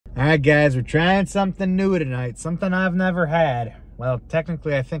All right, guys, we're trying something new tonight. Something I've never had. Well,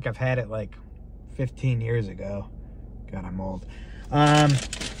 technically, I think I've had it like 15 years ago. God, I'm old.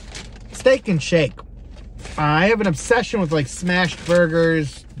 Steak and Shake. I have an obsession with like smashed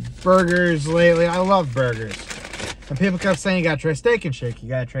burgers lately. I love burgers. And people kept saying, you gotta try Steak and Shake. You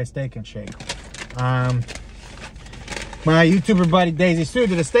gotta try Steak and Shake. My YouTuber buddy Daisy Sue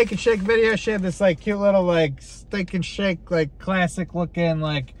did a Steak and Shake video. She had this like cute little like Steak and Shake, like classic looking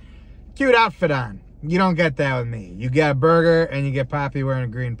like cute outfit on. You don't get that with me. You get a burger and you get Poppy wearing a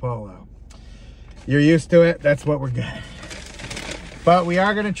green polo. You're used to it. That's what we're getting. But we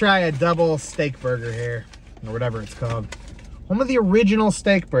are gonna try a double Steakburger here, or whatever it's called. Home of the original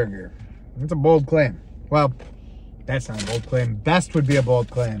Steakburger. It's a bold claim. Well, that's not a bold claim. Best would be a bold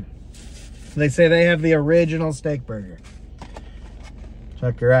claim. They say they have the original Steakburger.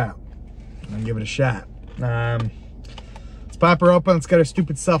 Check her out. And give it a shot. Let's pop her open. Let's get our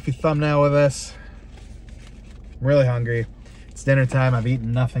stupid selfie thumbnail with us. I'm really hungry. It's dinner time. I've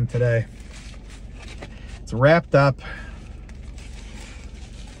eaten nothing today. It's wrapped up.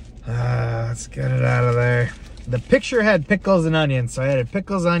 Let's get it out of there. The picture had pickles and onions, so I had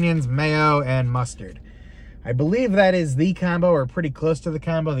pickles, onions, mayo, and mustard. I believe that is the combo, or pretty close to the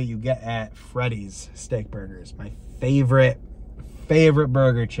combo, that you get at Freddy's Steakburgers. My favorite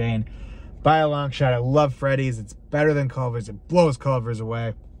burger chain by a long shot. I love Freddy's. It's better than Culver's. It blows Culver's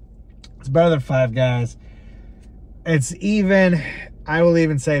away. It's better than Five Guys. It's even, I will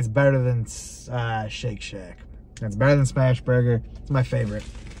even say it's better than Shake Shack. It's better than Smash Burger. It's my favorite.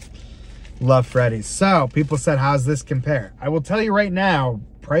 Love Freddy's. So people said, how's this compare? I will tell you right now,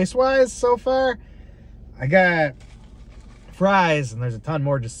 price-wise so far, I got fries, and there's a ton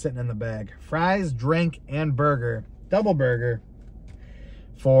more just sitting in the bag. Fries, drink, and burger, double burger,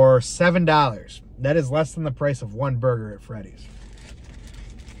 for $7. That is less than the price of one burger at Freddy's.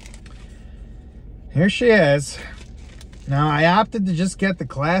 Here she is. Now, I opted to just get the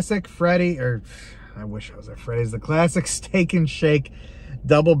classic Freddy, or I wish I was at Freddy's, the classic Steak and Shake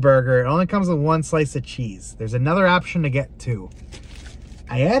double burger. It only comes with one slice of cheese. There's another option to get two.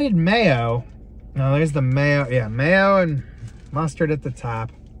 I added mayo. Now there's the mayo. Yeah, mayo and mustard at the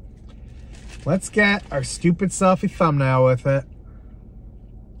top. Let's get our stupid selfie thumbnail with it.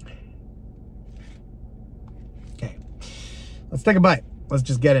 Okay. Let's take a bite. Let's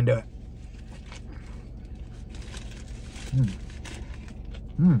just get into it.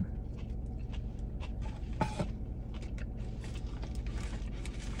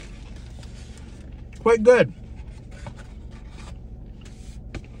 Quite good.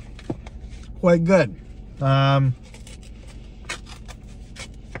 Quite good.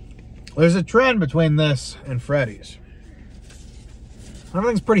 There's a trend between this and Freddy's.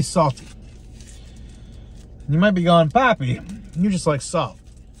 Everything's pretty salty. You might be going, Poppy, you just like salt.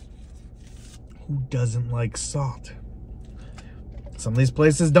 Who doesn't like salt? Some of these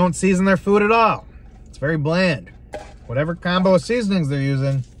places don't season their food at all. It's very bland. Whatever combo of seasonings they're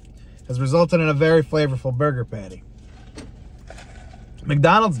using has resulted in a very flavorful burger patty.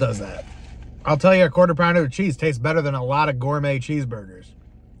 McDonald's does that. I'll tell you, a quarter pounder of cheese tastes better than a lot of gourmet cheeseburgers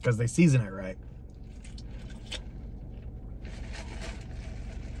because they season it right.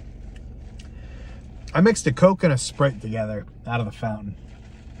 I mixed a Coke and a Sprite together out of the fountain.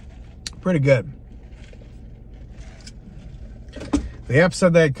 Pretty good. The app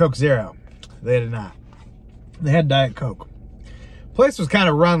said they had Coke Zero. They did not. They had Diet Coke. Place was kind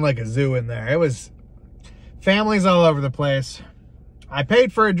of run like a zoo in there. It was families all over the place. I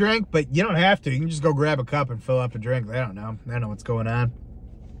paid for a drink, but you don't have to. You can just go grab a cup and fill up a drink. They don't know. They don't know what's going on.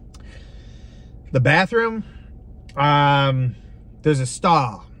 The bathroom, there's a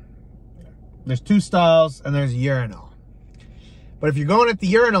stall. There's two stalls and there's a urinal. But if you're going at the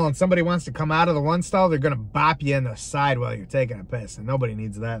urinal and somebody wants to come out of the one stall, they're going to bop you in the side while you're taking a piss. And nobody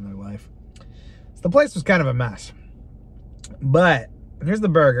needs that in their life. So the place was kind of a mess. But here's the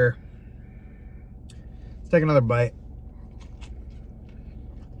burger. Let's take another bite.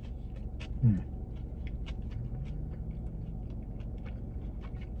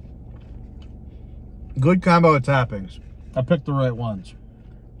 Good combo of toppings. I picked the right ones.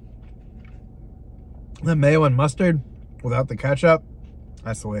 The mayo and mustard without the ketchup,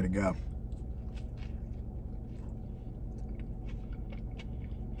 that's the way to go.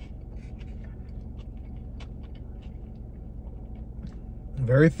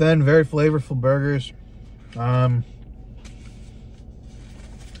 Very thin, very flavorful burgers.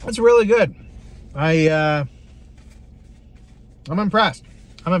 It's really good. I'm impressed.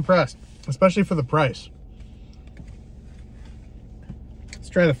 I'm impressed, especially for the price. Let's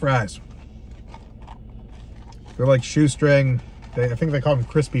try the fries. They're like shoestring I think they call them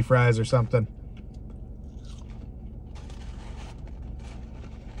crispy fries or something.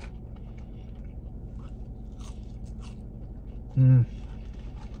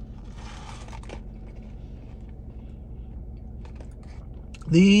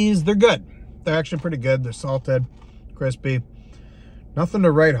 They're good. They're actually pretty good. They're salted, crispy. Nothing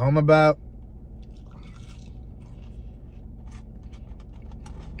to write home about.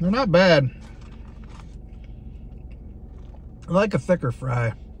 They're not bad. I like a thicker fry.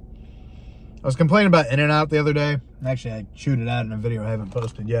 I was complaining about In-N-Out the other day. Actually, I chewed it out in a video I haven't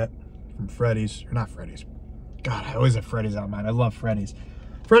posted yet from Freddy's. Or not Freddy's. God, I always have Freddy's on mine. I love Freddy's.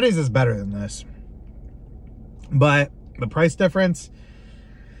 Freddy's is better than this. But the price difference,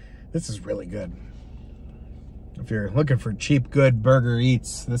 this is really good. If you're looking for cheap, good burger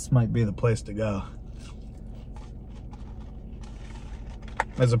eats, this might be the place to go.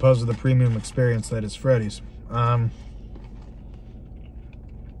 As opposed to the premium experience that is Freddy's.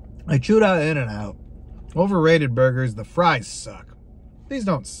 I chewed out In-N-Out. Overrated burgers. The fries suck. These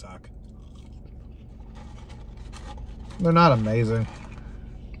don't suck. They're not amazing.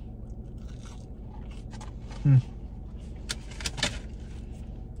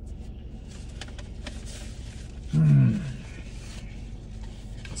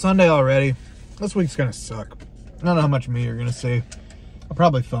 Sunday already. This week's gonna suck. I don't know how much meat you're gonna see. I'll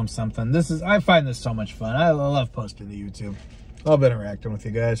probably film something. I find this so much fun. I love posting to YouTube. Love interacting with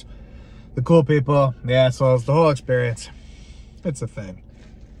you guys. The cool people, the assholes, the whole experience. It's a thing.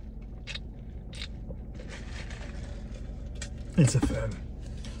 It's a thing.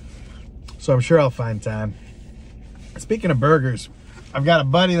 So I'm sure I'll find time. Speaking of burgers, I've got a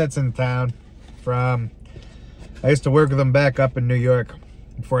buddy that's in town I used to work with him back up in New York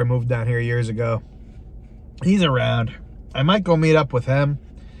before I moved down here years ago. He's around. I might go meet up with him.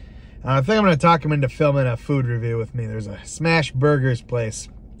 I think I'm going to talk him into filming a food review with me. There's a Smash Burgers place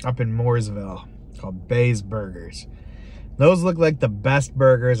up in Mooresville called Bay's Burgers. Those look like the best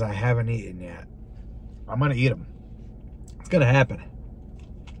burgers I haven't eaten yet. I'm going to eat them. It's going to happen.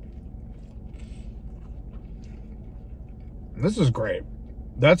 This is great.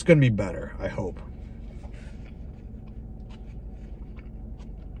 That's going to be better, I hope.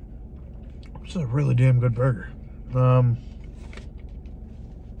 This is a really damn good burger.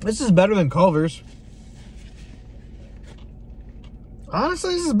 This is better than Culver's.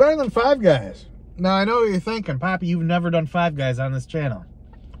 Honestly, this is better than Five Guys. Now, I know what you're thinking. Poppy, you've never done Five Guys on this channel.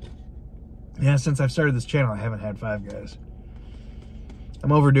 Yeah, since I've started this channel, I haven't had Five Guys.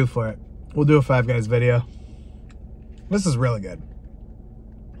 I'm overdue for it. We'll do a Five Guys video. This is really good.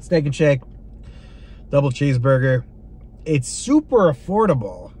 Steak and Shake. Double cheeseburger. It's super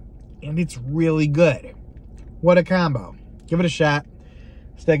affordable. And it's really good. What a combo. Give it a shot.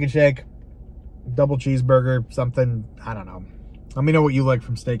 Steak and Shake. Double cheeseburger. Something. I don't know. Let me know what you like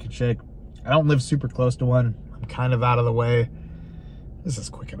from Steak and Shake. I don't live super close to one. I'm kind of out of the way. This is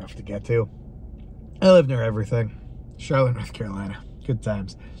quick enough to get to. I live near everything. Charlotte, North Carolina. Good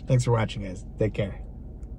times. Thanks for watching, guys. Take care.